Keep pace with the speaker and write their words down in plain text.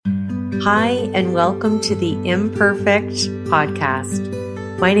Hi, and welcome to the Imperfect Podcast.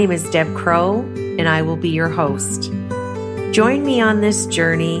 My name is Deb Crow, and I will be your host. Join me on this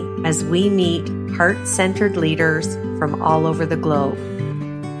journey as we meet heart-centered leaders from all over the globe.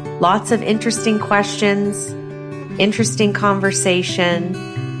 Lots of interesting questions, interesting conversation,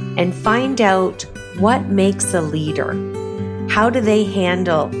 and find out what makes a leader. How do they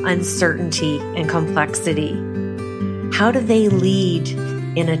handle uncertainty and complexity? How do they lead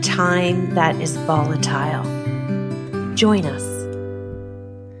in a time that is volatile? Join us.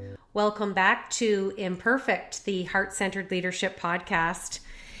 Welcome back to Imperfect, the Heart-Centered Leadership Podcast.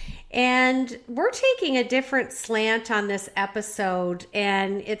 And we're taking a different slant on this episode,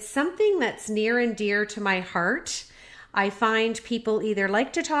 and it's something that's near and dear to my heart. I find people either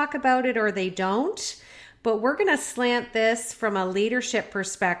like to talk about it or they don't, but we're going to slant this from a leadership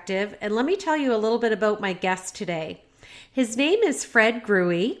perspective. And let me tell you a little bit about my guest today. His name is Fred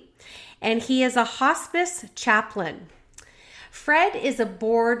Gruey, and he is a hospice chaplain. Fred is a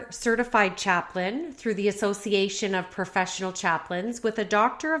board-certified chaplain through the Association of Professional Chaplains with a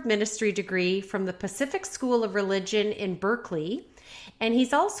Doctor of Ministry degree from the Pacific School of Religion in Berkeley, and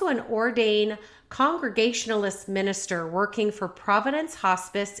he's also an ordained Congregationalist minister working for Providence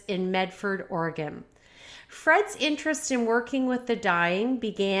Hospice in Medford, Oregon. Fred's interest in working with the dying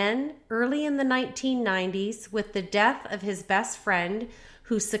began early in the 1990s with the death of his best friend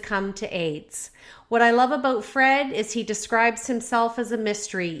who succumbed to AIDS. What I love about Fred is he describes himself as a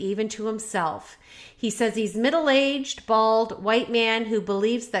mystery, even to himself. He says he's middle-aged, bald, white man who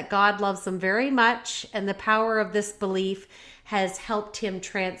believes that God loves him very much, and the power of this belief has helped him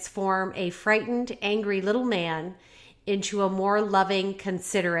transform a frightened, angry little man into a more loving,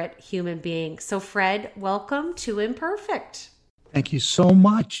 considerate human being. So Fred, welcome to Imperfect. Thank you so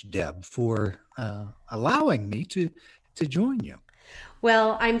much, Deb, for allowing me to join you.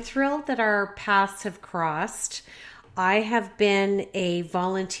 Well, I'm thrilled that our paths have crossed. I have been a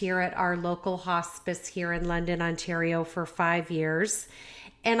volunteer at our local hospice here in London, Ontario for 5 years.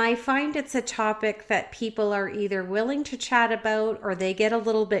 And I find it's a topic that people are either willing to chat about or they get a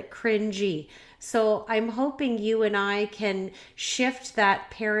little bit cringy. So I'm hoping you and I can shift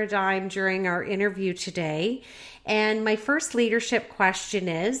that paradigm during our interview today. And my first leadership question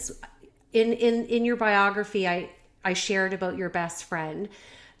is, in your biography, I shared about your best friend.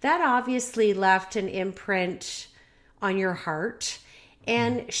 That obviously left an imprint on your heart.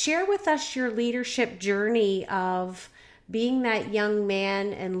 And share with us your leadership journey of being that young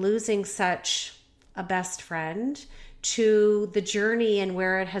man and losing such a best friend to the journey and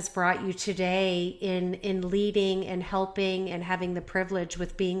where it has brought you today in leading and helping and having the privilege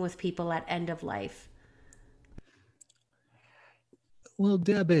with being with people at end of life. Well,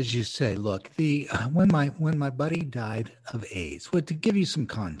 Deb, as you say, look, when my buddy died of AIDS, well, to give you some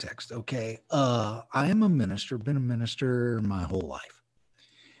context, okay, I am a minister, been a minister my whole life.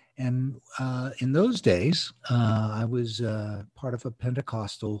 And in those days, I was part of a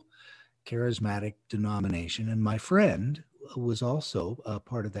Pentecostal charismatic denomination, and my friend was also a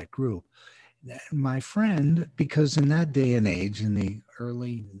part of that group. My friend, because in that day and age, in the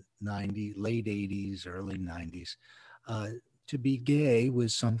early 90s, late 80s, early 90s, to be gay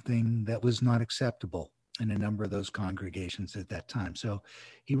was something that was not acceptable in a number of those congregations at that time. So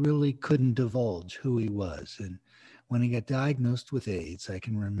he really couldn't divulge who he was. And when he got diagnosed with AIDS, I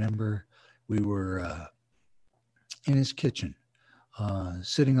can remember we were in his kitchen,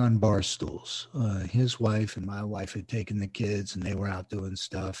 sitting on bar stools. His wife and my wife had taken the kids and they were out doing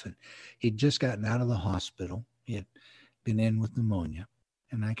stuff. And he'd just gotten out of the hospital. He had been in with pneumonia.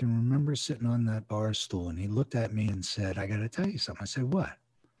 And I can remember sitting on that bar stool and he looked at me and said, "I got to tell you something." I said, "What?"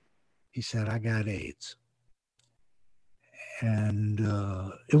 He said, "I got AIDS." And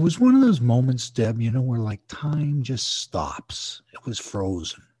it was one of those moments, Deb, where like time just stops. It was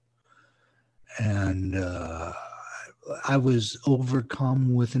frozen. And I was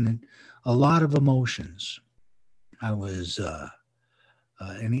overcome with a lot of emotions. I was,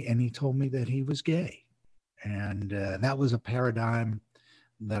 and he told me that he was gay. And that was a paradigm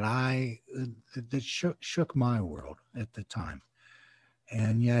that shook my world at the time.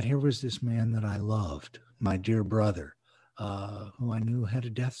 And yet here was this man that I loved, my dear brother, who I knew had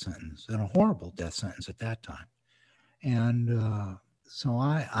a death sentence, and a horrible death sentence at that time. And so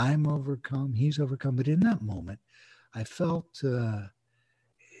I'm overcome, he's overcome. But in that moment, I felt the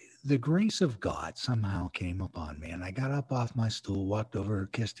grace of God somehow came upon me. And I got up off my stool, walked over,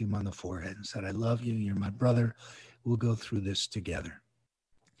 kissed him on the forehead and said, "I love you. You're my brother. We'll go through this together."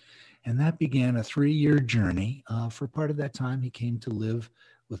 And that began a 3-year journey. For part of that time, he came to live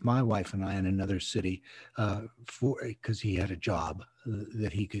with my wife and I in another city because he had a job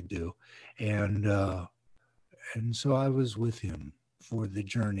that he could do. And so I was with him for the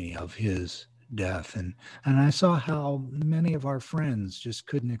journey of his death. And I saw how many of our friends just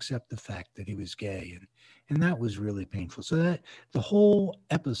couldn't accept the fact that he was gay. And that was really painful. So that the whole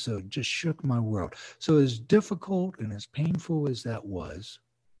episode just shook my world. So as difficult and as painful as that was,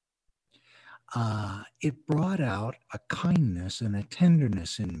 it brought out a kindness and a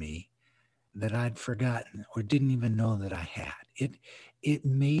tenderness in me that I'd forgotten or didn't even know that I had. It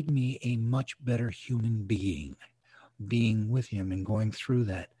made me a much better human being with him and going through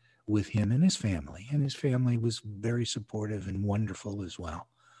that with him and his family. And his family was very supportive and wonderful as well.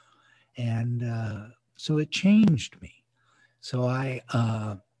 And so it changed me. So I,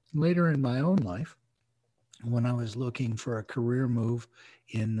 later in my own life, when I was looking for a career move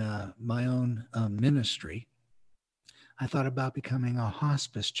in my own ministry, I thought about becoming a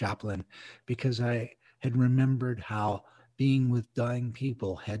hospice chaplain because I had remembered how being with dying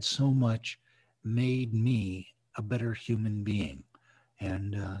people had so much made me a better human being.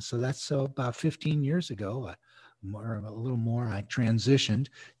 And so about 15 years ago, a little more, I transitioned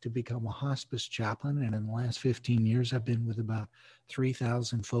to become a hospice chaplain. And in the last 15 years, I've been with about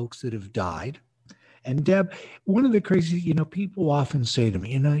 3,000 folks that have died. And Deb, one of the crazy, people often say to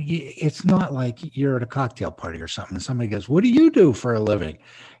me, it's not like you're at a cocktail party or something. And somebody goes, "What do you do for a living?"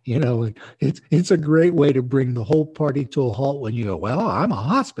 It's a great way to bring the whole party to a halt when you go, "Well, I'm a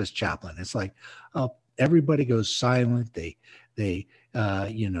hospice chaplain." It's like, everybody goes silent. They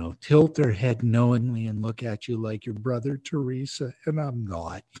tilt their head knowingly and look at you like your brother Teresa, and I'm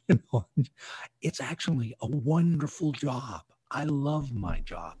not. It's actually a wonderful job. I love my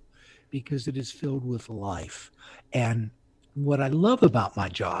job because it is filled with life. And what I love about my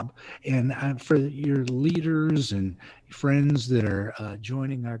job, and for your leaders and friends that are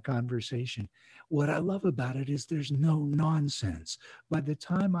joining our conversation, what I love about it is there's no nonsense. By the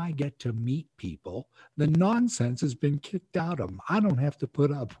time I get to meet people, the nonsense has been kicked out of them. I don't have to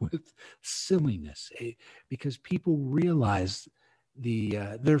put up with silliness because people realize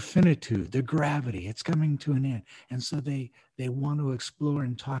their finitude, their gravity, it's coming to an end. And so they want to explore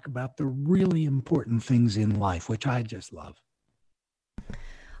and talk about the really important things in life, which I just love.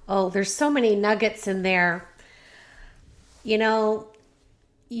 Oh, there's so many nuggets in there.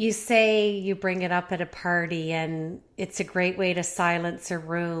 You say you bring it up at a party and it's a great way to silence a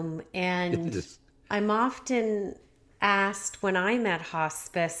room. And I'm often asked when I'm at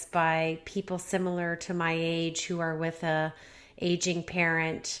hospice by people similar to my age who are with a aging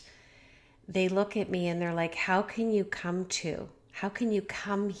parent, they look at me and they're like, how can you come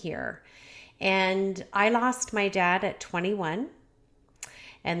here? And I lost my dad at 21.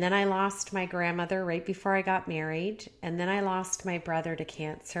 And then I lost my grandmother right before I got married. And then I lost my brother to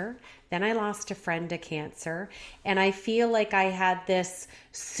cancer. Then I lost a friend to cancer. And I feel like I had this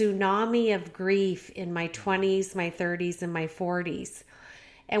tsunami of grief in my 20s, my 30s, and my 40s.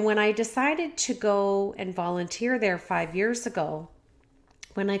 And when I decided to go and volunteer there 5 years ago,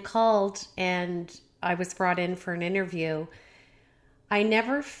 when I called and I was brought in for an interview, I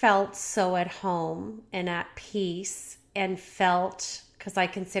never felt so at home and at peace and felt, because I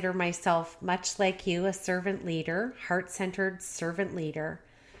consider myself much like you, a servant leader, heart-centered servant leader.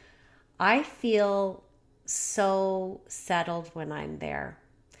 I feel so settled when I'm there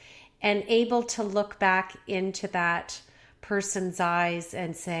and able to look back into that person's eyes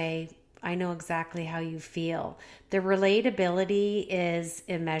and say, I know exactly how you feel. The relatability is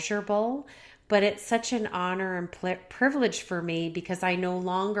immeasurable, but it's such an honor and privilege for me because I no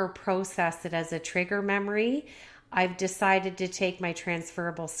longer process it as a trigger memory. I've decided to take my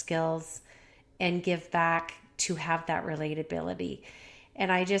transferable skills and give back to have that relatability. And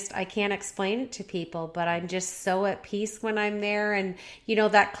I can't explain it to people, but I'm just so at peace when I'm there. And,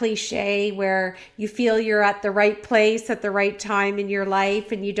 that cliche where you feel you're at the right place at the right time in your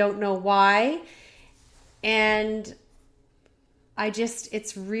life and you don't know why. And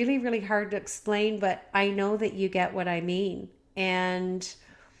it's really, really hard to explain, but I know that you get what I mean. And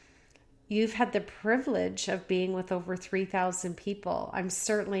you've had the privilege of being with over 3,000 people. I'm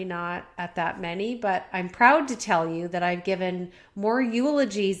certainly not at that many, but I'm proud to tell you that I've given more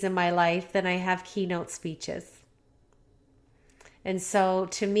eulogies in my life than I have keynote speeches. And so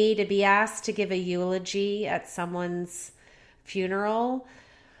to me, to be asked to give a eulogy at someone's funeral,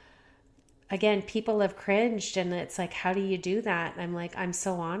 again, people have cringed and it's like, how do you do that? And I'm like, I'm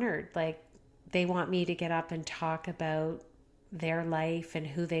so honored. Like, they want me to get up and talk about their life and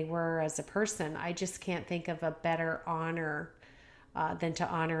who they were as a person. I just can't think of a better honor than to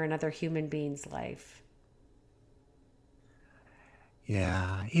honor another human being's life.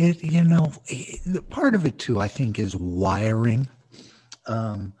 Yeah, part of it too, I think, is wiring.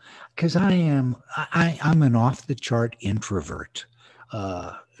 Because I'm an off the chart introvert.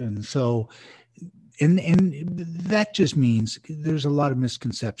 And so, and that just means there's a lot of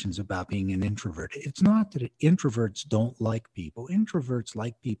misconceptions about being an introvert. It's not that introverts don't like people. Introverts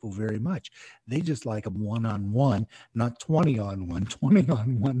like people very much. They just like them one-on-one, not 20 on one. 20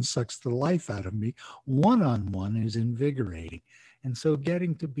 on one sucks the life out of me. One-on-one is invigorating. And so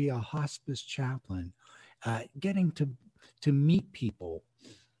getting to be a hospice chaplain, getting to meet people,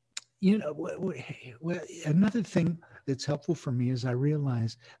 another thing that's helpful for me is I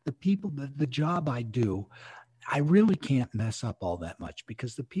realize the job I do, I really can't mess up all that much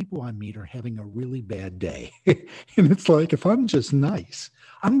because the people I meet are having a really bad day. And it's like, if I'm just nice,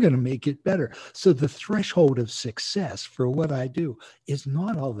 I'm going to make it better. So the threshold of success for what I do is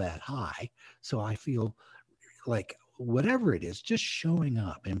not all that high. So I feel like whatever it is, just showing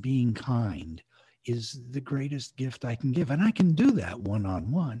up and being kind is the greatest gift I can give. And I can do that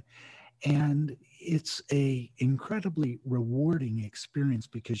one-on-one. And it's a incredibly rewarding experience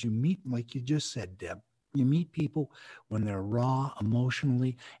because you meet, like you just said, Deb, you meet people when they're raw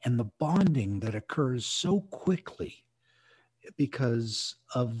emotionally, and the bonding that occurs so quickly because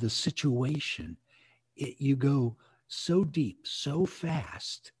of the situation, you go so deep, so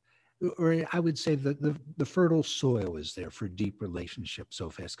fast. Or I would say that the fertile soil is there for deep relationships so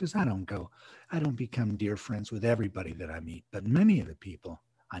fast, because I don't become dear friends with everybody that I meet, but many of the people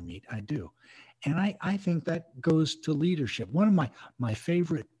I meet, I do. And I think that goes to leadership. One of my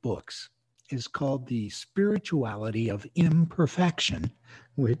favorite books is called The Spirituality of Imperfection,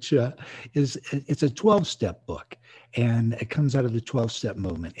 which it's a 12-step book, and it comes out of the 12-step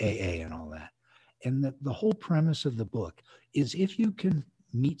movement, AA and all that. And the whole premise of the book is if you can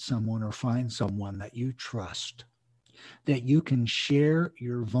meet someone or find someone that you trust, that you can share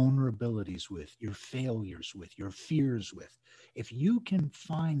your vulnerabilities with, your failures with, your fears with. If you can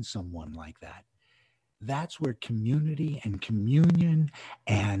find someone like that, that's where community and communion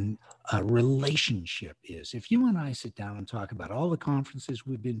and a relationship is. If you and I sit down and talk about all the conferences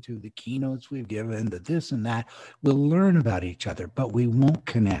we've been to, the keynotes we've given, the this and that, we'll learn about each other, but we won't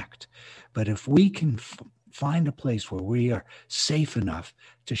connect. But if we can find a place where we are safe enough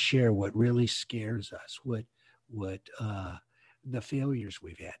to share what really scares us, what the failures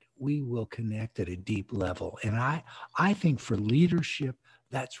we've had, we will connect at a deep level. And I think for leadership,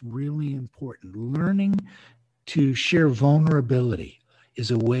 that's really important. Learning to share vulnerability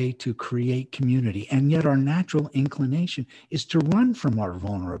is a way to create community. And yet our natural inclination is to run from our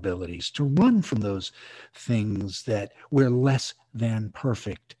vulnerabilities, to run from those things that we're less than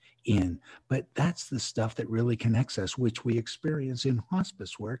perfect in. But that's the stuff that really connects us, which we experience in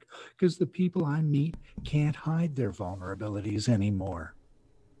hospice work, because the people I meet can't hide their vulnerabilities anymore.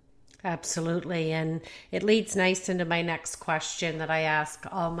 Absolutely. And it leads nice into my next question that I ask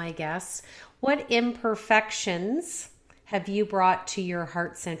all my guests. What imperfections have you brought to your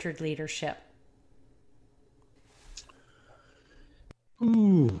heart-centered leadership?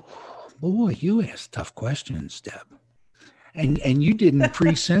 Ooh, boy, you ask tough questions, Deb. And you didn't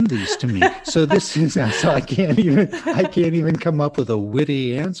pre-send these to me, so I can't even come up with a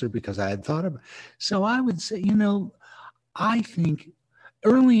witty answer because I had thought about it. So I would say, I think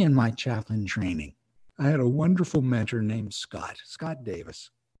early in my chaplain training, I had a wonderful mentor named Scott Davis.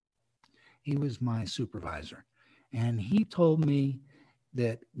 He was my supervisor, and he told me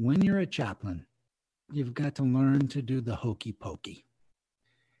that when you're a chaplain, you've got to learn to do the hokey pokey.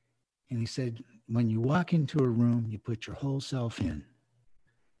 And he said, when you walk into a room, you put your whole self in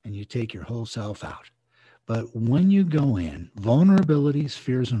and you take your whole self out. But when you go in, vulnerabilities,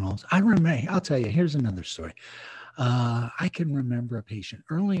 fears, and all, I'll tell you, here's another story. I can remember a patient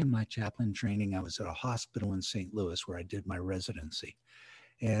early in my chaplain training. I was at a hospital in St. Louis where I did my residency.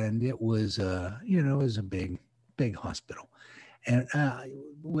 And it was, it was a big, big hospital. And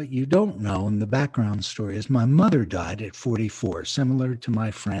what you don't know in the background story is my mother died at 44, similar to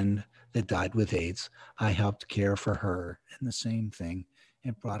my friend that died with AIDS. I helped care for her, and the same thing.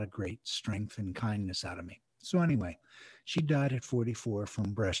 It brought a great strength and kindness out of me. So anyway, she died at 44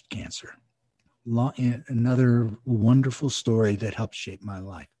 from breast cancer. Another wonderful story that helped shape my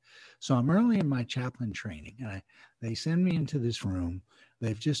life. So I'm early in my chaplain training, and they send me into this room.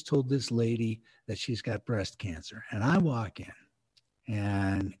 They've just told this lady that she's got breast cancer. And I walk in,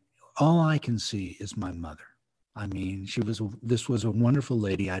 and all I can see is my mother. I mean, this was a wonderful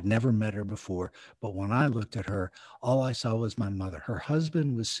lady. I'd never met her before, but when I looked at her, all I saw was my mother. Her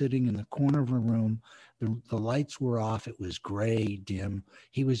husband was sitting in the corner of her room. The lights were off. It was gray, dim.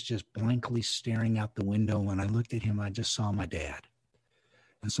 He was just blankly staring out the window. When I looked at him, I just saw my dad.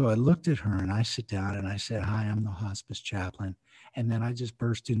 And so I looked at her and I sit down and I said, "Hi, I'm the hospice chaplain." And then I just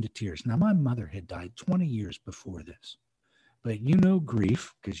burst into tears. Now, my mother had died 20 years before this, but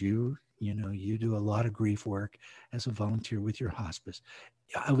grief, because you do a lot of grief work as a volunteer with your hospice.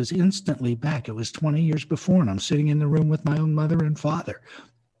 I was instantly back. It was 20 years before, and I'm sitting in the room with my own mother and father,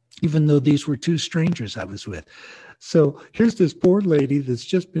 even though these were two strangers I was with. So here's this poor lady that's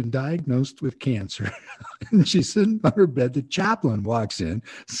just been diagnosed with cancer. And she's sitting on her bed. The chaplain walks in,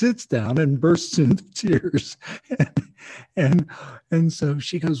 sits down, and bursts into tears. and so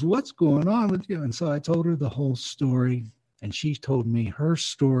she goes, "What's going on with you?" And so I told her the whole story, and she told me her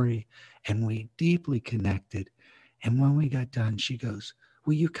story, and we deeply connected. And when we got done, she goes,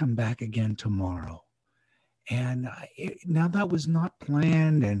 "Will you come back again tomorrow?" And now that was not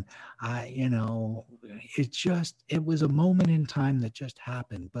planned. And it was a moment in time that just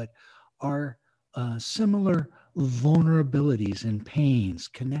happened. But our similar vulnerabilities and pains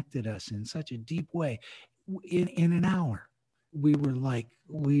connected us in such a deep way. In an hour, we were like,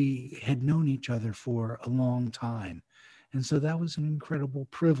 we had known each other for a long time. And so that was an incredible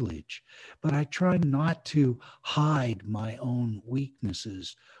privilege. But I try not to hide my own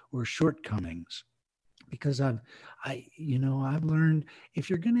weaknesses or shortcomings, because I've learned, if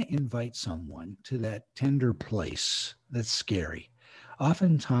you're going to invite someone to that tender place that's scary,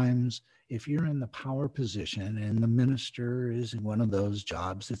 oftentimes if you're in the power position, and the minister is in one of those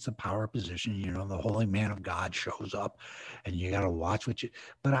jobs, it's a power position, the holy man of God shows up and you got to watch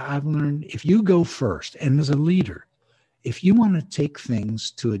but I've learned, if you go first, and as a leader, if you want to take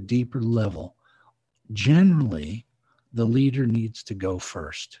things to a deeper level, generally the leader needs to go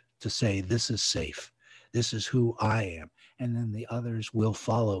first to say, "This is safe. This is who I am." And then the others will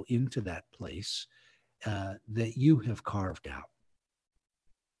follow into that place that you have carved out.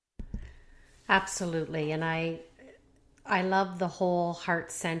 Absolutely. And I love the whole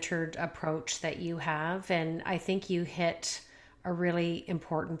heart-centered approach that you have. And I think you hit a really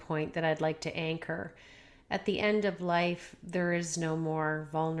important point that I'd like to anchor. At the end of life, there is no more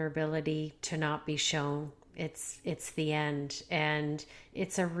vulnerability to not be shown. It's the end, and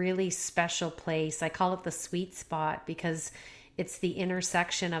it's a really special place. I call it the sweet spot because it's the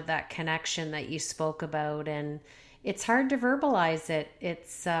intersection of that connection that you spoke about, and it's hard to verbalize it.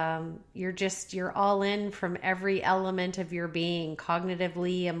 It's you're all in from every element of your being,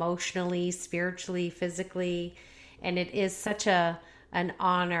 cognitively, emotionally, spiritually, physically, and it is such an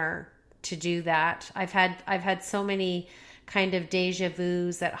honor to do that. I've had so many kind of deja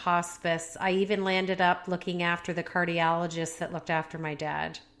vus at hospice. I even landed up looking after the cardiologist that looked after my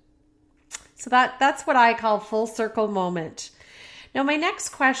dad. So that's what I call full circle moment. Now, my next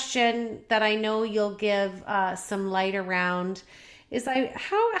question that I know you'll give some light around is how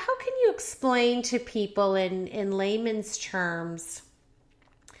can you explain to people in layman's terms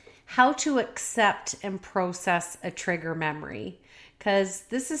how to accept and process a trigger memory? Because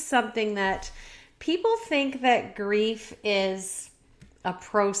this is something that people think that grief is a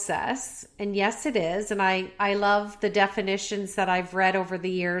process, and yes, it is. And I love the definitions that I've read over the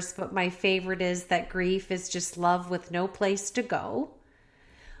years, but my favorite is that grief is just love with no place to go.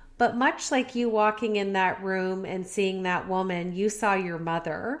 But much like you walking in that room and seeing that woman, you saw your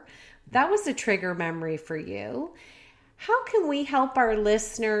mother. That was a trigger memory for you. How can we help our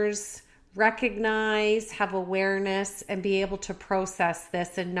listeners recognize, have awareness, and be able to process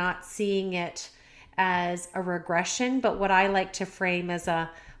this and not seeing it as a regression, but what I like to frame as a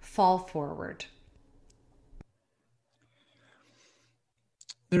fall forward?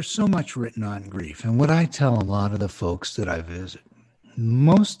 There's so much written on grief. And what I tell a lot of the folks that I visit,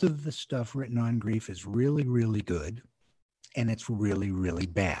 most of the stuff written on grief is really, really good. And it's really, really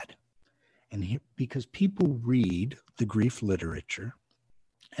bad. And because people read the grief literature,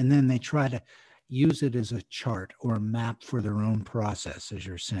 and then they try to use it as a chart or a map for their own process, as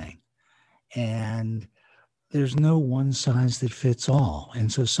you're saying. And there's no one size that fits all. And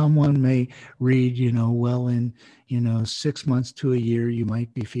so someone may read, well, in, 6 months to a year, you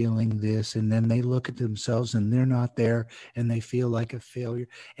might be feeling this. And then they look at themselves and they're not there and they feel like a failure.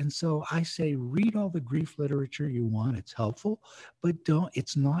 And so I say, read all the grief literature you want. It's helpful, but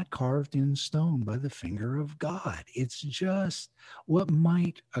it's not carved in stone by the finger of God. It's just what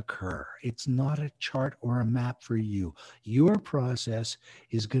might occur. It's not a chart or a map for you. Your process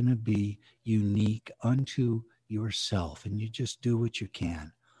is going to be unique unto yourself, and you just do what you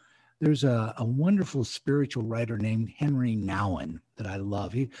can. There's a wonderful spiritual writer named Henry Nouwen that I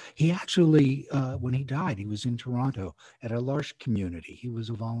love. He actually, when he died, he was in Toronto at a L'Arche community. He was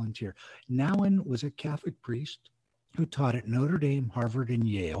a volunteer. Nouwen was a Catholic priest who taught at Notre Dame, Harvard, and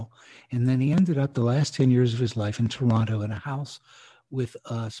Yale. And then he ended up the last 10 years of his life in Toronto in a house with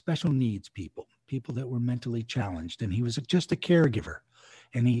special needs people that were mentally challenged. And he was just a caregiver.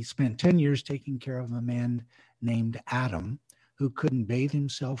 And he spent 10 years taking care of a man named Adam who couldn't bathe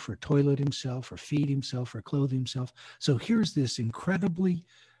himself or toilet himself or feed himself or clothe himself. So here's this incredibly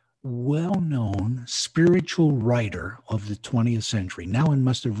well-known spiritual writer of the 20th century. Nouwen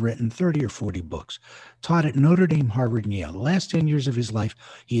must have written 30 or 40 books, taught at Notre Dame, Harvard, and Yale. The last 10 years of his life,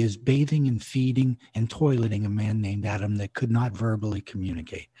 he is bathing and feeding and toileting a man named Adam that could not verbally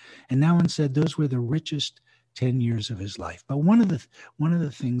communicate. And Nouwen said those were the richest 10 years of his life. But one of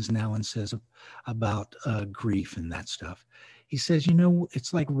the things Nouwen says about grief and that stuff, he says,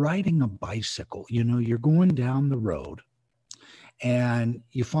 it's like riding a bicycle. You're going down the road and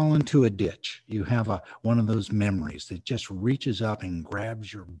you fall into a ditch. You have one of those memories that just reaches up and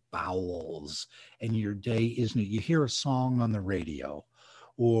grabs your bowels, and your day isn't. You hear a song on the radio,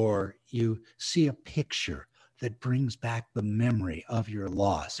 or you see a picture that brings back the memory of your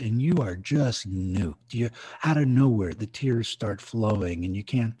loss, and you are just nuked. You out of nowhere, the tears start flowing, and you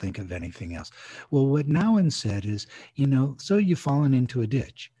can't think of anything else. Well, what Nouwen said is, so you've fallen into a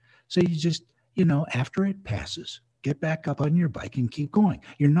ditch. So you just, after it passes, get back up on your bike and keep going.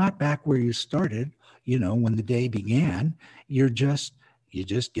 You're not back where you started, when the day began. You just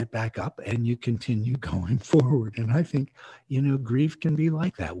get back up and you continue going forward. And I think, grief can be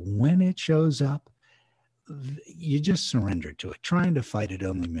like that. When it shows up, you just surrender to it. Trying to fight it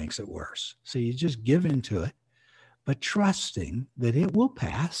only makes it worse. So you just give into it, but trusting that it will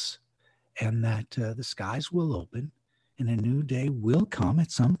pass and that the skies will open and a new day will come at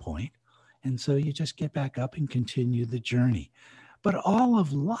some point. And so you just get back up and continue the journey. But all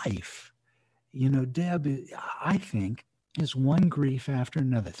of life, Deb, I think, is one grief after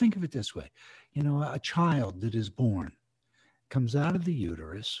another. Think of it this way. A child that is born comes out of the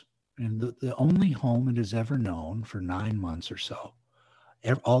uterus, and the only home it has ever known for 9 months or so.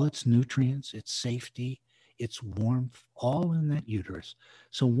 All its nutrients, its safety, its warmth, all in that uterus.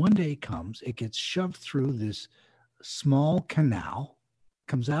 So one day comes, it gets shoved through this small canal,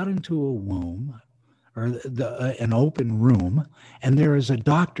 comes out into a womb or an open room, and there is a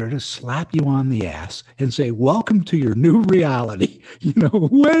doctor to slap you on the ass and say, welcome to your new reality.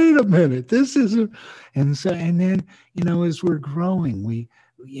 Wait a minute, this isn't. And then, as we're growing, we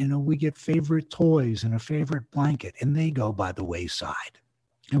get favorite toys and a favorite blanket, and they go by the wayside.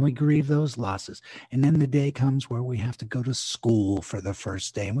 And we grieve those losses. And then the day comes where we have to go to school for the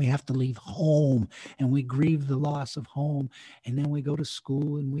first day, and we have to leave home, and we grieve the loss of home. And then we go to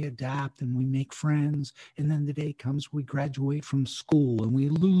school and we adapt and we make friends. And then the day comes we graduate from school and we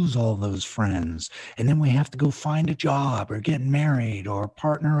lose all those friends. And then we have to go find a job or get married or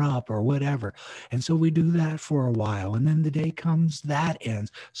partner up or whatever. And so we do that for a while. And then the day comes that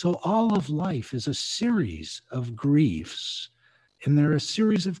ends. So all of life is a series of griefs. And there are a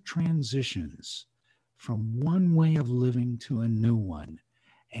series of transitions from one way of living to a new one.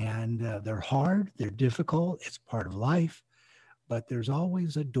 And they're hard, they're difficult, it's part of life, but there's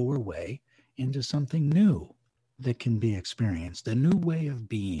always a doorway into something new that can be experienced, a new way of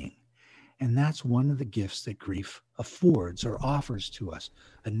being. And that's one of the gifts that grief affords or offers to us,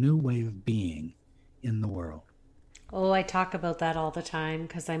 a new way of being in the world. Oh, I talk about that all the time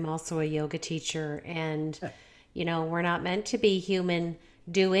because I'm also a yoga teacher, and we're not meant to be human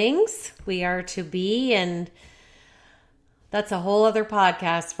doings. We are to be, and that's a whole other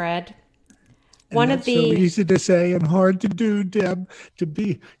podcast, Fred. So easy to say and hard to do, Deb.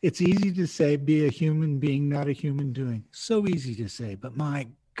 It's easy to say, be a human being, not a human doing. So easy to say, but my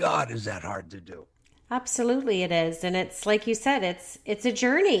God, is that hard to do? Absolutely, it is, and it's like you said, it's a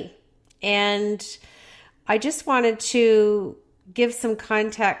journey, and I just wanted to give some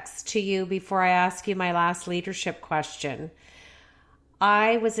context to you before I ask you my last leadership question.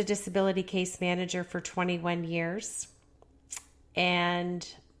 I was a disability case manager for 21 years, and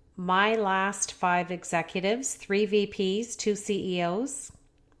my last 5 executives, 3 VPs, 2 CEOs,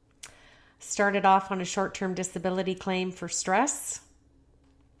 started off on a short-term disability claim for stress,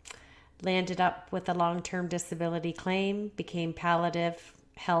 landed up with a long-term disability claim, became palliative,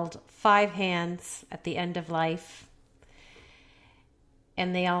 held 5 hands at the end of life.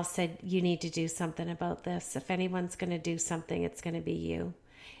 And they all said, you need to do something about this. If anyone's going to do something, it's going to be you.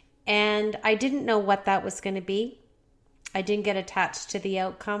 And I didn't know what that was going to be. I didn't get attached to the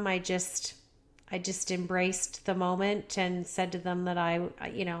outcome. I just embraced the moment and said to them that I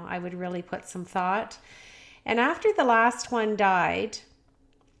would really put some thought. And after the last one died,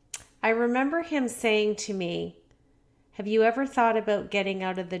 I remember him saying to me, have you ever thought about getting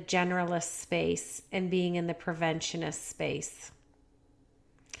out of the generalist space and being in the preventionist space?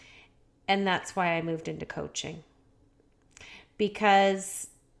 And that's why I moved into coaching. because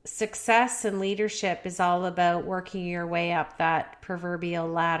success and leadership is all about working your way up that proverbial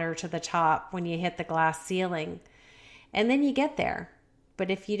ladder to the top when you hit the glass ceiling. And then you get there. But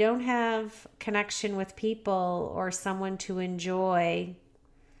if you don't have connection with people or someone to enjoy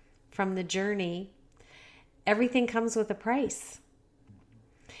from the journey, everything comes with a price.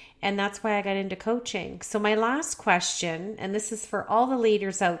 And that's why I got into coaching. So my last question, and this is for all the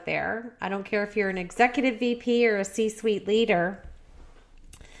leaders out there, I don't care if you're an executive VP or a C-suite leader,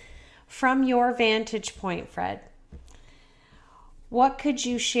 from your vantage point, Fred, what could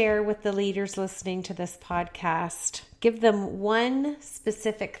you share with the leaders listening to this podcast? Give them one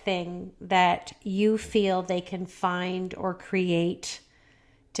specific thing that you feel they can find or create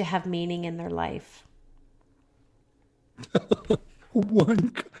to have meaning in their life.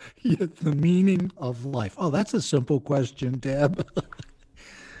 The meaning of life. Oh, that's a simple question, Deb.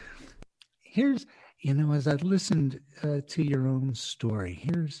 Here's, as I listened to your own story,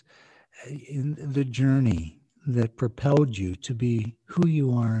 here's in the journey that propelled you to be who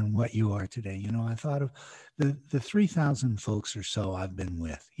you are and what you are today. I thought of the 3,000 folks or so I've been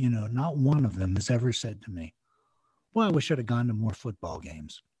with. Not one of them has ever said to me, well, I wish I'd have gone to more football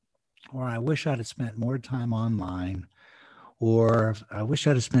games, or I wish I'd have spent more time online, or I wish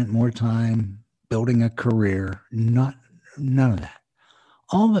I'd have spent more time building a career. None of that.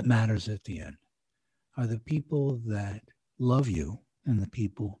 All that matters at the end are the people that love you and the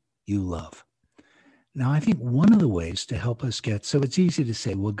people you love. Now, I think one of the ways to help us so it's easy to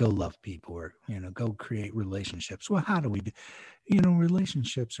say, well, go love people, or, go create relationships. Well, how do we do?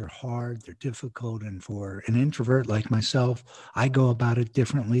 Relationships are hard, they're difficult. And for an introvert like myself, I go about it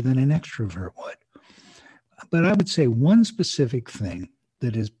differently than an extrovert would. But I would say one specific thing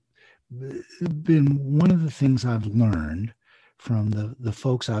that has been one of the things I've learned from the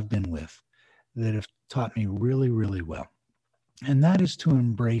folks I've been with that have taught me really, really well. And that is to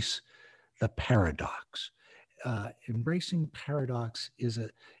embrace the paradox. Embracing paradox is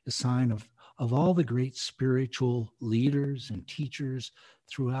a sign of all the great spiritual leaders and teachers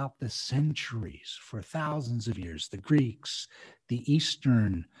throughout the centuries, for thousands of years. The Greeks, the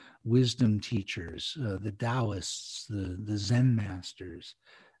Eastern wisdom teachers, the Taoists, the Zen masters,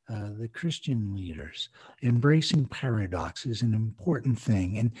 the Christian leaders. Embracing paradox is an important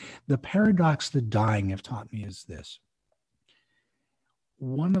thing. And the paradox the dying have taught me is this.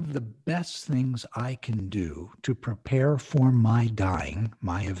 One of the best things I can do to prepare for my dying,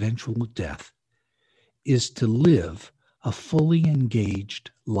 my eventual death, is to live a fully engaged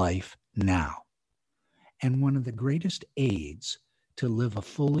life now. And one of the greatest aids to live a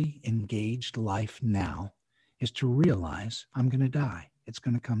fully engaged life now is to realize I'm going to die. It's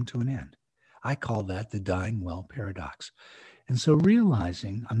going to come to an end. I call that the dying well paradox. And so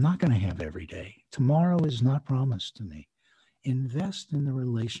realizing I'm not going to have every day. Tomorrow is not promised to me. Invest in the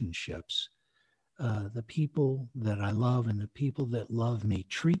relationships, the people that I love and the people that love me.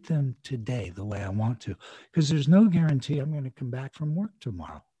 Treat them today the way I want to, because there's no guarantee I'm going to come back from work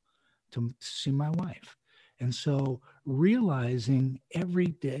tomorrow to see my wife. And so realizing every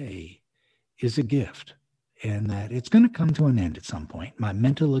day is a gift, and that it's going to come to an end at some point. My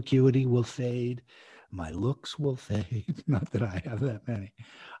mental acuity will fade. My looks will fade. Not that I have that many.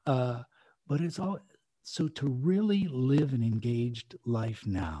 But it's all... So to really live an engaged life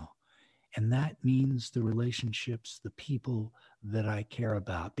now, and that means the relationships, the people that I care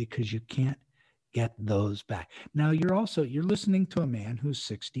about, because you can't get those back. Now you're listening to a man who's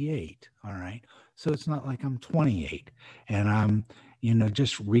 68. All right. So it's not like I'm 28 and I'm,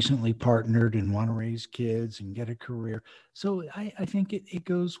 just recently partnered and want to raise kids and get a career. So I think it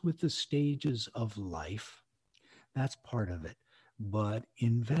goes with the stages of life. That's part of it. But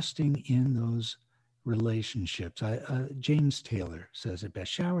investing in those relationships. James Taylor says it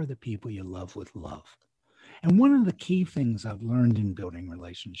best: shower the people you love with love. And one of the key things I've learned in building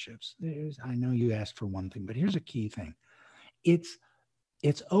relationships, I know you asked for one thing, but here's a key thing. It's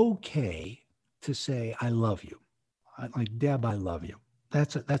okay to say, I love you. Like, Deb, I love you.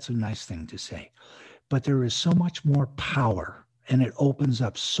 That's a nice thing to say. But there is so much more power, and it opens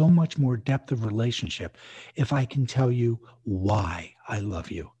up so much more depth of relationship if I can tell you why I love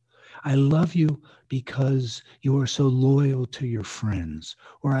you. I love you because you are so loyal to your friends,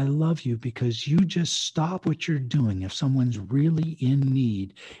 or I love you because you just stop what you're doing if someone's really in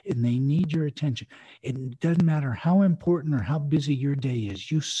need and they need your attention. It doesn't matter how important or how busy your day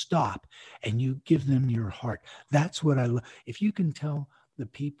is, you stop and you give them your heart. That's what I love. If you can tell the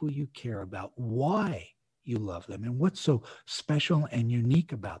people you care about why you love them and what's so special and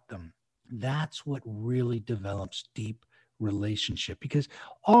unique about them, that's what really develops deep relationship, because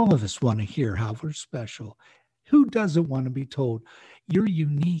all of us want to hear how we're special, Who doesn't want to be told you're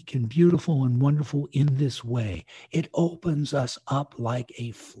unique and beautiful and wonderful in this way? It opens us up like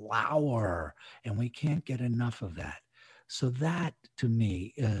a flower, and we can't get enough of that. So that to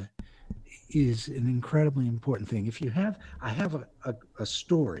me is an incredibly important thing. I have a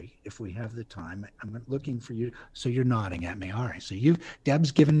story, if we have the time. I'm looking for you. So you're nodding at me. All right. So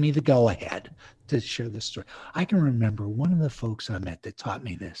Deb's given me the go ahead to share this story. I can remember one of the folks I met that taught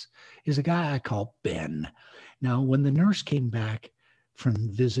me this is a guy I call Ben. Now, when the nurse came back from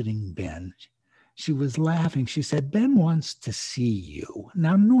visiting Ben, she was laughing. She said, Ben wants to see you.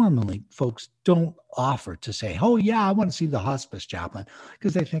 Now, normally folks don't offer to say, oh, yeah, I want to see the hospice chaplain,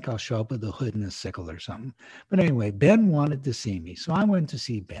 because they think I'll show up with a hood and a sickle or something. But anyway, Ben wanted to see me. So I went to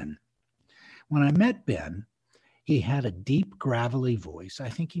see Ben. When I met Ben, he had a deep, gravelly voice. I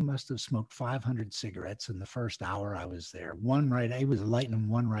think he must have smoked 500 cigarettes in the first hour I was there. He was lighting them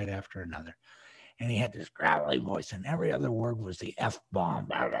one right after another. And he had this gravelly voice, and every other word was the F-bomb,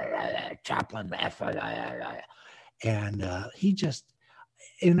 chaplain, F. And he just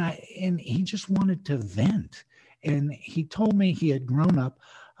wanted to vent. And he told me he had grown up.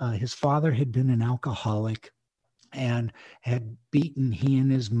 His father had been an alcoholic and had beaten he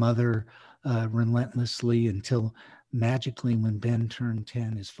and his mother relentlessly until magically, when Ben turned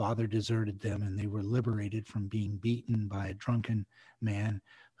 10, his father deserted them, and they were liberated from being beaten by a drunken man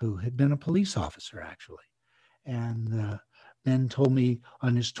who had been a police officer, actually. And Ben told me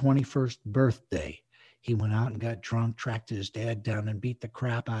on his 21st birthday, he went out and got drunk, tracked his dad down and beat the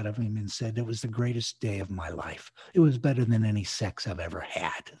crap out of him and said, it was the greatest day of my life. It was better than any sex I've ever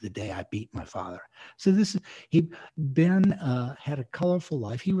had, the day I beat my father. So Ben had a colorful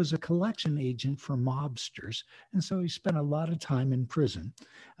life. He was a collection agent for mobsters. And so he spent a lot of time in prison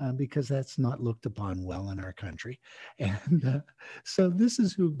because that's not looked upon well in our country. And so this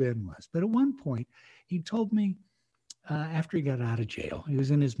is who Ben was. But at one point, he told me after he got out of jail, he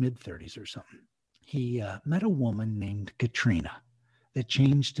was in his mid-30s or something, he met a woman named Katrina that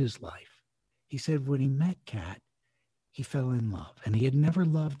changed his life. He said when he met Kat, he fell in love, and he had never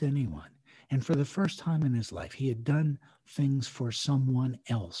loved anyone. And for the first time in his life, he had done things for someone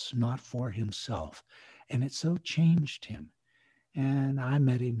else, not for himself. And it so changed him. And I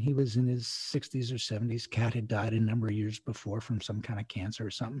met him. He was in his 60s or 70s. Kat had died a number of years before from some kind of cancer or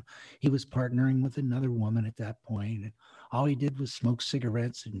something. He was partnering with another woman at that point. And all he did was smoke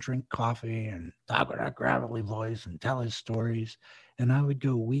cigarettes and drink coffee and talk with that gravelly voice and tell his stories. And I would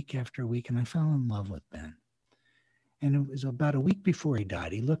go week after week, and I fell in love with Ben. And it was about a week before he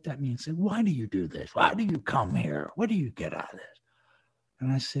died. He looked at me and said, why do you do this? Why do you come here? What do you get out of this? And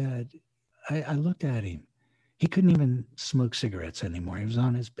I said, I looked at him. He couldn't even smoke cigarettes anymore. He was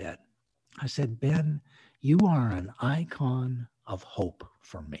on his bed. I said, Ben, you are an icon of hope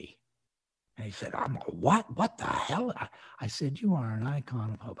for me. And he said, I'm a what? What the hell? I said, you are an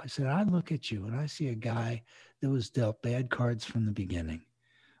icon of hope. I said, I look at you and I see a guy that was dealt bad cards from the beginning.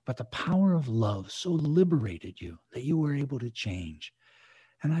 But the power of love so liberated you that you were able to change.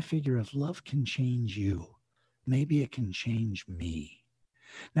 And I figure if love can change you, maybe it can change me.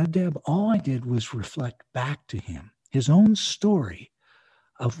 Now, Deb, all I did was reflect back to him, his own story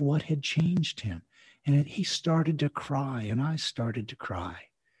of what had changed him. And he started to cry, and I started to cry.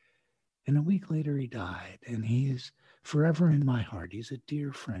 And a week later, he died, and he is forever in my heart. He's a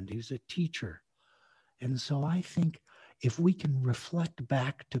dear friend. He's a teacher. And so I think if we can reflect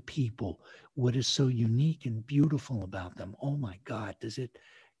back to people what is so unique and beautiful about them, oh my God, does it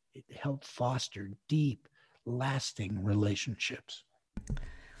help foster deep, lasting relationships.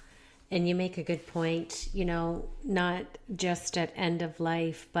 And you make a good point, not just at end of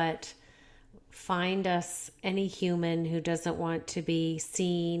life, but find us any human who doesn't want to be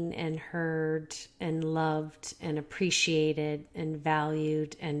seen and heard and loved and appreciated and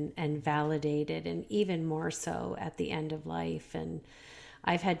valued and validated, and even more so at the end of life. And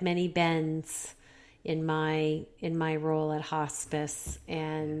I've had many Bens in my role at hospice,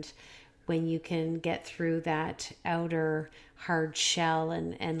 and when you can get through that outer hard shell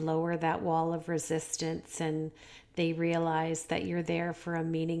and lower that wall of resistance, and they realize that you're there for a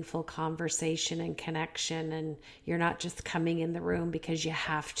meaningful conversation and connection, and you're not just coming in the room because you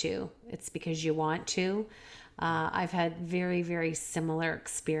have to, it's because you want to. I've had very, very similar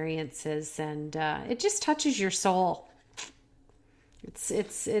experiences, and it just touches your soul.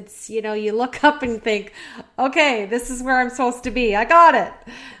 It's you look up and think, okay, this is where I'm supposed to be. I got it.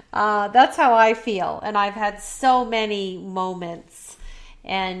 That's how I feel. And I've had so many moments,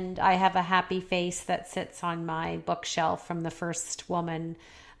 and I have a happy face that sits on my bookshelf from the first woman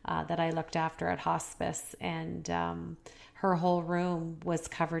that I looked after at hospice, and her whole room was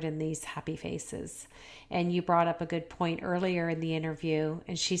covered in these happy faces. And you brought up a good point earlier in the interview,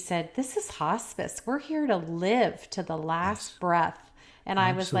 and she said, "This is hospice. We're here to live to the last breath." And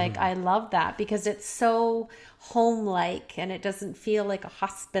I was like, I love that, because it's so home-like, and it doesn't feel like a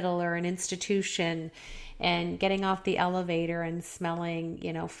hospital or an institution. And getting off the elevator and smelling,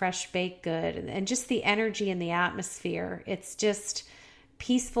 fresh baked good, and just the energy and the atmosphere. It's just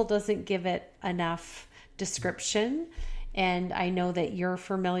peaceful, doesn't give it enough description. And I know that you're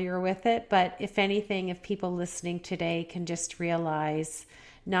familiar with it, but if anything, if people listening today can just realize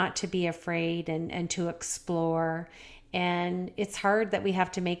not to be afraid and to explore. And it's hard that we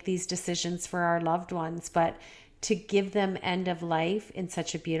have to make these decisions for our loved ones, but to give them end of life in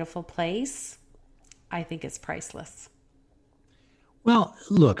such a beautiful place, I think it's priceless. Well,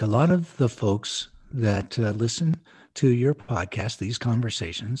 look, a lot of the folks that listen to your podcast, these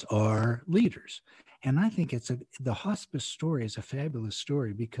conversations, are leaders. And I think the hospice story is a fabulous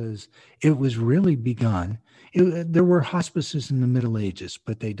story, because it was really begun. There were hospices in the Middle Ages,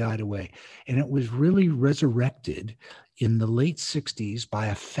 but they died away. And it was really resurrected in the late 60s by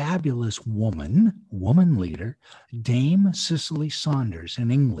a fabulous woman leader, Dame Cicely Saunders in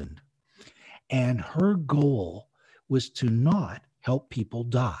England. And her goal was to not help people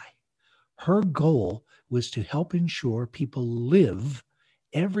die. Her goal was to help ensure people live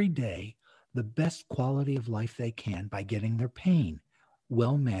every day the best quality of life they can by getting their pain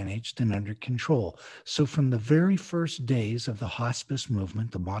well managed and under control. So from the very first days of the hospice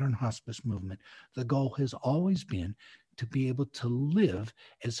movement, the modern hospice movement, the goal has always been to be able to live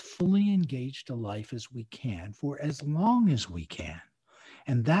as fully engaged a life as we can for as long as we can.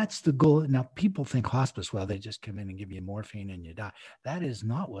 And that's the goal. Now, people think hospice, well, they just come in and give you morphine and you die. That is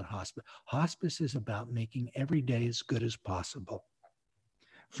not what hospice is about, making every day as good as possible.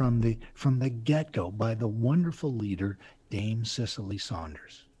 From the get-go, by the wonderful leader, Dame Cicely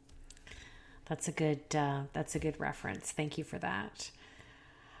Saunders. That's a good reference. Thank you for that.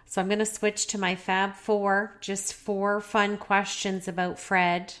 So I'm going to switch to my Fab Four, just 4 fun questions about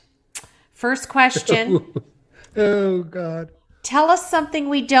Fred. First question. Oh, God. Tell us something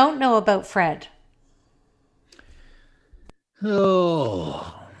we don't know about Fred.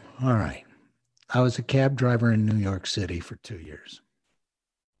 Oh, all right. I was a cab driver in New York City for 2 years.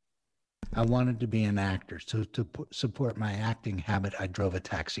 I wanted to be an actor, so to support my acting habit, I drove a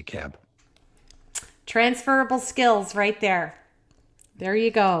taxi cab. Transferable skills right there. There you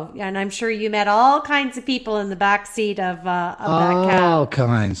go. And I'm sure you met all kinds of people in the back seat of that cab. All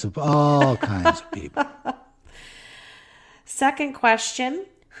kinds of people. Second question,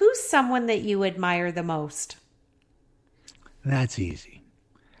 who's someone that you admire the most? That's easy.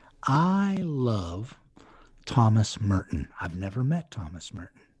 I love Thomas Merton. I've never met Thomas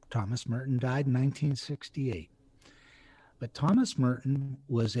Merton. Thomas Merton died in 1968. But Thomas Merton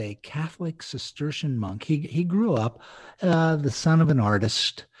was a Catholic Cistercian monk. He grew up the son of an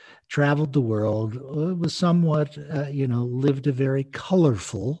artist, traveled the world, was somewhat, lived a very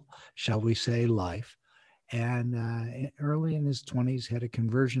colorful, shall we say, life. And early in his 20s, had a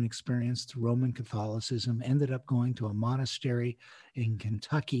conversion experience to Roman Catholicism, ended up going to a monastery in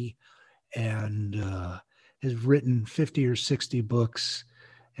Kentucky, and has written 50 or 60 books.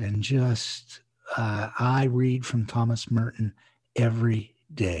 And just, I read from Thomas Merton every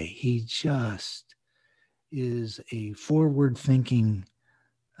day. He just is a forward-thinking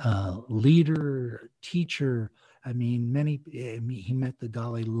leader, teacher. I mean, he met the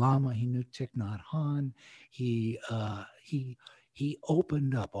Dalai Lama. He knew Thich Nhat Hanh. He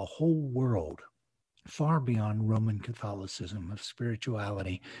opened up a whole world far beyond Roman Catholicism of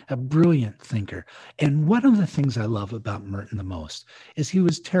spirituality, a brilliant thinker. And one of the things I love about Merton the most is he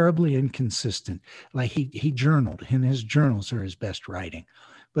was terribly inconsistent. Like he journaled, and his journals are his best writing.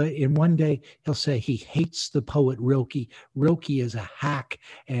 But in one day, he'll say he hates the poet Rilke. Rilke is a hack,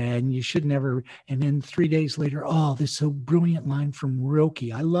 and you should never. And then 3 days later, oh, this so brilliant line from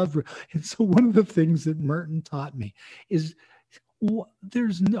Rilke. I love. And so one of the things that Merton taught me is,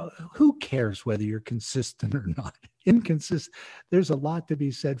 who cares whether you're consistent or not? There's a lot to be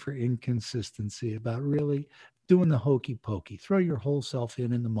said for inconsistency, about really doing the hokey pokey. Throw your whole self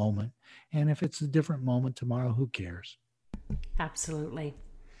in the moment. And if it's a different moment tomorrow, who cares? Absolutely.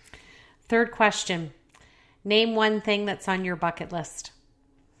 Third question. Name one thing that's on your bucket list.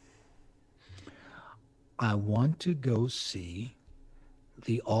 I want to go see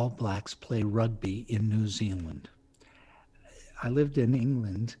the All Blacks play rugby in New Zealand. I lived in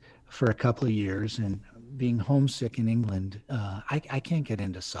England for a couple of years, and being homesick in England, I can't get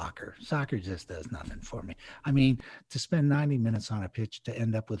into soccer. Soccer just does nothing for me. I mean, to spend 90 minutes on a pitch to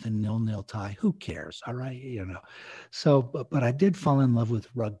end up with a 0-0 tie, who cares? All right. So, but I did fall in love with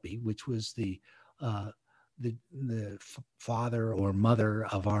rugby, which was uh, the father or mother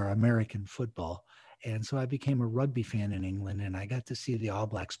of our American football. And so I became a rugby fan in England, and I got to see the All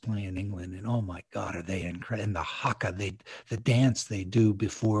Blacks play in England. And oh my God, are they incredible? And the haka, the dance they do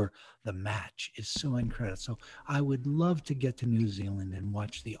before the match is so incredible. So I would love to get to New Zealand and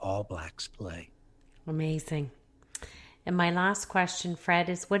watch the All Blacks play. Amazing. And my last question, Fred,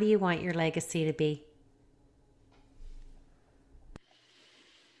 is what do you want your legacy to be?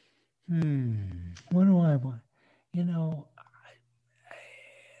 What do I want?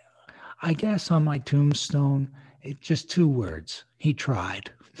 I guess on my tombstone, it's just 2 words. He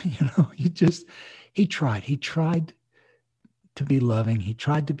tried. He tried. He tried to be loving. He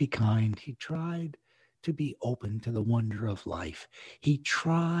tried to be kind. He tried to be open to the wonder of life. He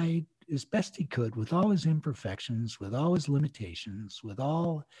tried as best he could with all his imperfections, with all his limitations, with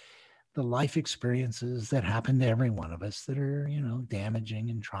all the life experiences that happen to every one of us that are, damaging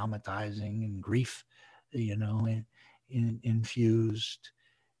and traumatizing and grief, infused.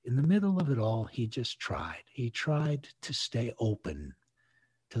 In the middle of it all, he just tried. He tried to stay open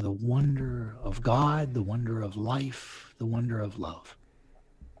to the wonder of God, the wonder of life, the wonder of love.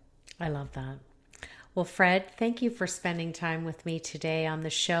 I love that. Well, Fred, thank you for spending time with me today on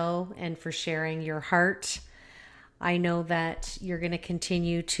the show and for sharing your heart. I know that you're going to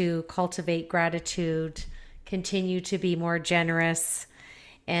continue to cultivate gratitude, continue to be more generous,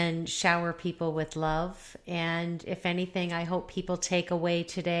 and shower people with love. And if anything, I hope people take away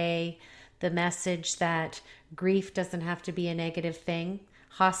today the message that grief doesn't have to be a negative thing.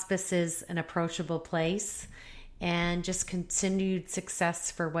 Hospice is an approachable place, and just continued success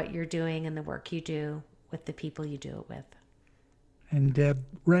for what you're doing and the work you do with the people you do it with. And Deb,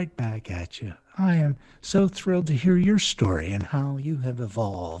 right back at you. I am so thrilled to hear your story and how you have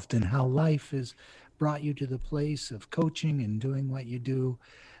evolved and how life has brought you to the place of coaching and doing what you do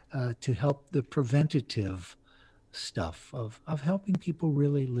to help the preventative stuff of helping people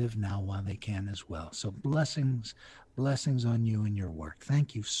really live now while they can as well. So blessings on you and your work.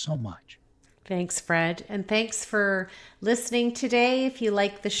 Thank you so much. Thanks, Fred. And thanks for listening today. If you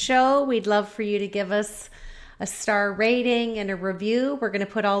like the show, we'd love for you to give us a star rating and a review. We're going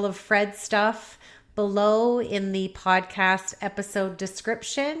to put all of Fred's stuff below in the podcast episode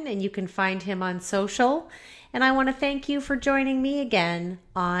description, and you can find him on social. And I want to thank you for joining me again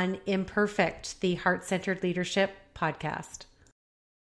on Imperfect, the Heart-Centered Leadership podcast.